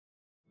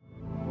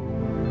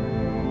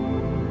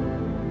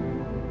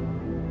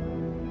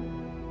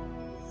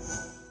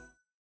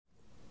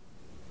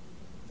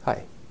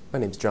Hi, my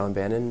name is John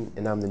Bannon,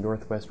 and I'm the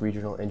Northwest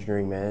Regional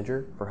Engineering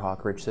Manager for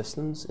Hawk Ridge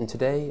Systems, and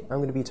today I'm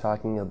going to be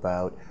talking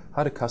about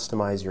how to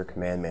customize your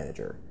Command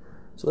Manager.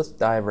 So let's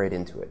dive right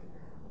into it.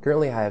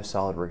 Currently I have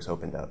SolidWorks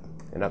opened up,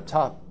 and up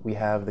top we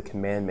have the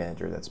Command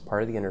Manager that's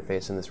part of the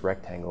interface in this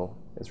rectangle.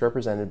 It's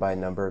represented by a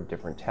number of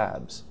different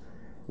tabs.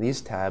 These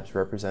tabs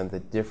represent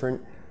the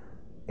different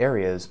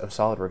areas of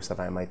SolidWorks that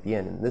I might be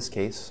in. In this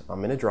case,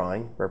 I'm in a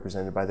drawing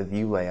represented by the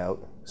View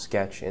Layout,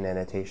 Sketch, and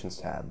Annotations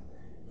tab.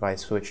 If I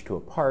switch to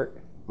a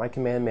part, my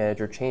Command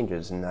Manager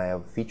changes and I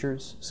have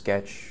Features,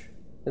 Sketch,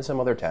 and some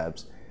other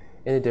tabs.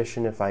 In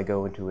addition, if I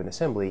go into an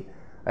assembly,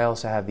 I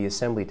also have the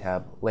Assembly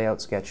tab, Layout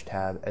Sketch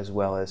tab, as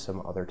well as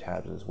some other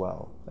tabs as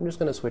well. I'm just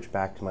going to switch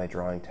back to my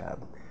Drawing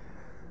tab.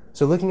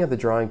 So looking at the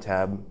Drawing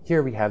tab,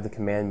 here we have the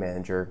Command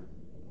Manager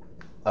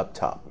up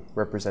top,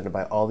 represented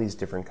by all these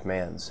different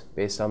commands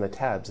based on the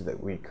tabs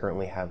that we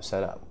currently have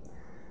set up.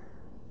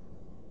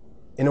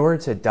 In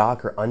order to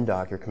dock or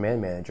undock your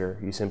Command Manager,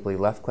 you simply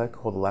left-click,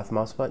 hold the left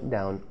mouse button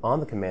down on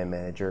the Command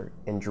Manager,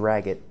 and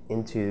drag it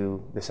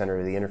into the center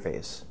of the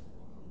interface.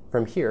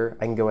 From here,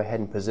 I can go ahead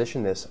and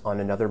position this on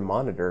another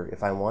monitor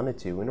if I wanted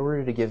to in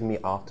order to give me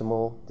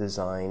optimal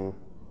design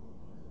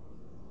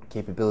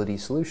capability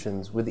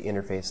solutions with the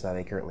interface that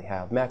I currently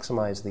have,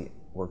 maximize the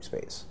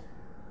workspace.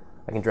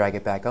 I can drag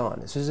it back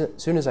on. As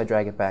soon as I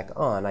drag it back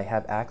on, I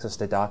have access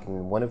to docking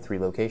in one of three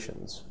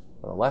locations: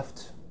 on the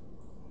left,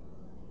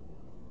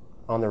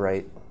 on the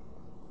right,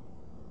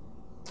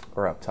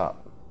 or up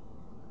top.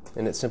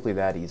 And it's simply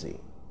that easy.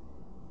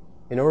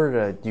 In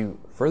order to do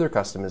further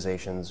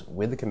customizations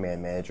with the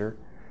Command Manager,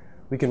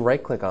 we can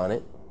right-click on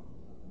it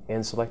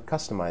and select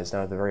Customize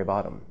down at the very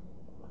bottom.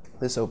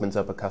 This opens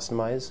up a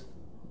Customize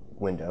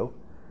window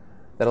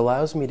that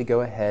allows me to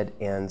go ahead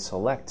and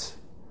select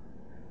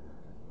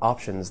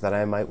options that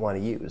I might want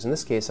to use. In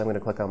this case, I'm going to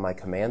click on my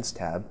Commands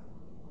tab,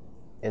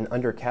 and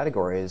under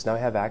Categories, now I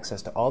have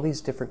access to all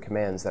these different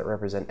commands that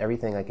represent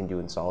everything I can do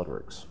in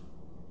SolidWorks.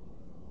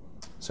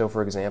 So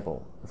for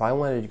example, if I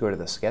wanted to go to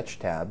the Sketch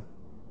tab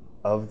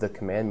of the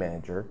Command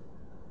Manager,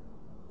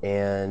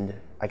 and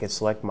I could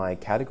select my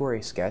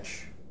category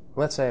Sketch.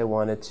 Let's say I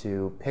wanted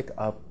to pick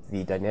up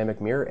the dynamic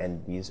mirror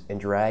entities and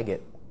drag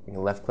it. You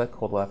can left-click,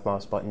 hold the left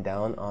mouse button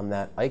down on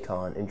that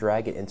icon, and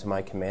drag it into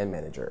my Command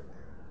Manager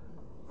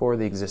for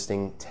the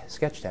existing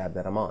Sketch tab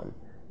that I'm on.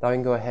 Now I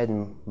can go ahead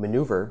and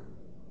maneuver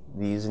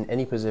these in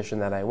any position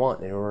that I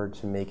want in order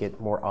to make it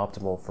more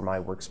optimal for my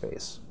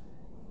workspace.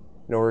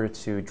 In order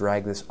to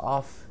drag this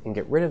off and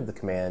get rid of the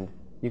command,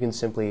 you can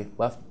simply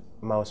left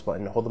mouse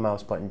button, hold the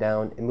mouse button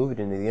down, and move it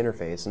into the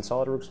interface, and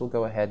SolidWorks will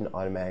go ahead and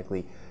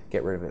automatically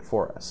get rid of it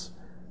for us.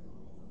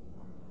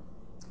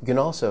 You can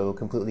also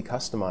completely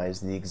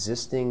customize the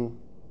existing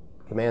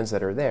commands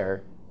that are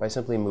there by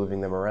simply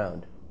moving them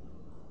around.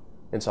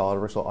 And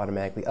SolidWorks will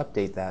automatically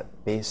update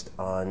that based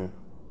on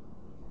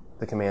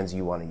the commands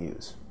you want to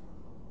use.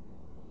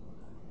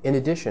 In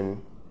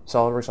addition,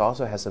 SolidWorks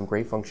also has some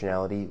great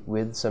functionality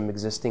with some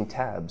existing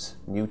tabs,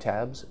 new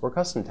tabs, or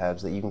custom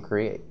tabs that you can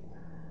create.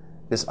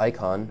 This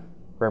icon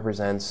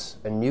represents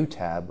a new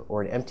tab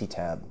or an empty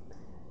tab.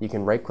 You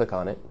can right-click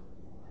on it,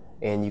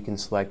 and you can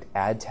select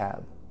Add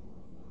Tab.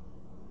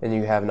 And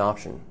you have an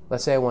option.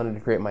 Let's say I wanted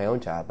to create my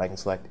own tab. I can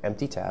select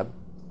Empty Tab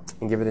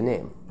and give it a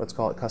name. Let's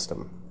call it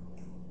Custom.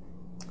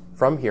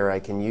 From here, I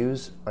can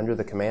use, under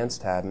the Commands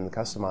tab and the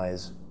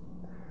Customize,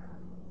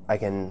 I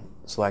can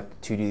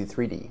select 2D to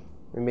 3D,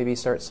 and maybe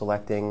start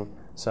selecting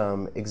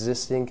some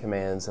existing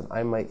commands that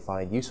I might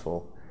find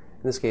useful.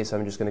 In this case,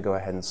 I'm just going to go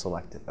ahead and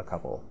select a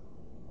couple.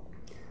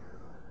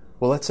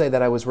 Well, let's say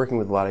that I was working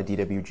with a lot of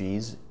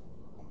DWGs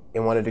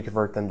and wanted to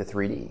convert them to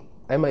 3D.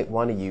 I might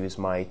want to use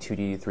my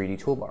 2D to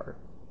 3D toolbar.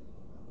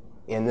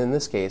 And in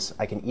this case,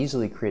 I can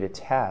easily create a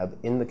tab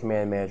in the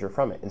Command Manager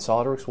from it, and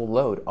SolidWorks will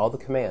load all the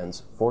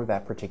commands for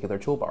that particular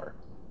toolbar.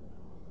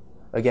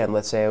 Again,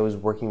 let's say I was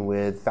working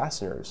with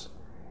fasteners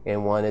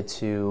and wanted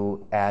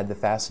to add the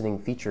fastening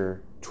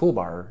feature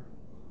toolbar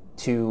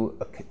to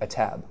a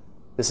tab.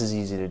 This is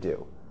easy to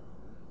do.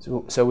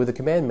 So with the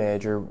Command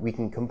Manager, we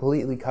can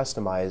completely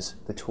customize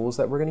the tools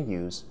that we're going to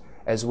use,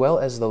 as well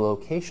as the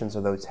locations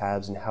of those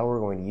tabs and how we're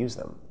going to use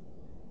them.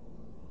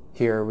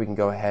 Here we can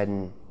go ahead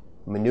and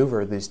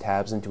maneuver these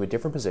tabs into a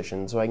different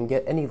position so I can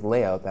get any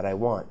layout that I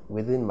want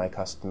within my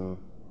custom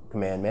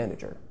Command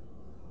Manager.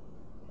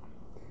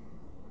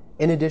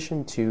 In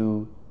addition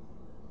to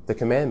the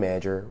Command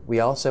Manager, we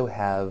also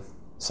have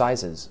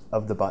sizes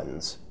of the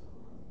buttons.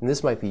 And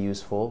this might be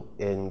useful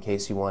in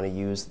case you want to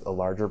use a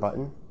larger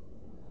button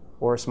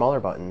or a smaller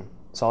button.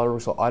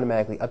 SolidWorks will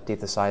automatically update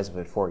the size of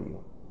it for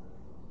you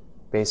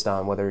based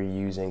on whether you're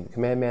using the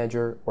Command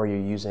Manager or you're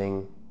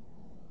using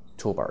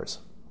toolbars.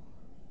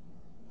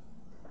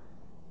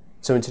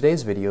 So in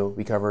today's video,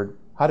 we covered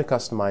how to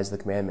customize the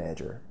Command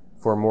Manager.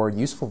 For more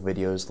useful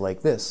videos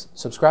like this,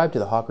 subscribe to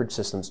the Hawk Ridge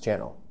Systems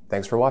channel.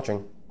 Thanks for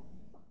watching.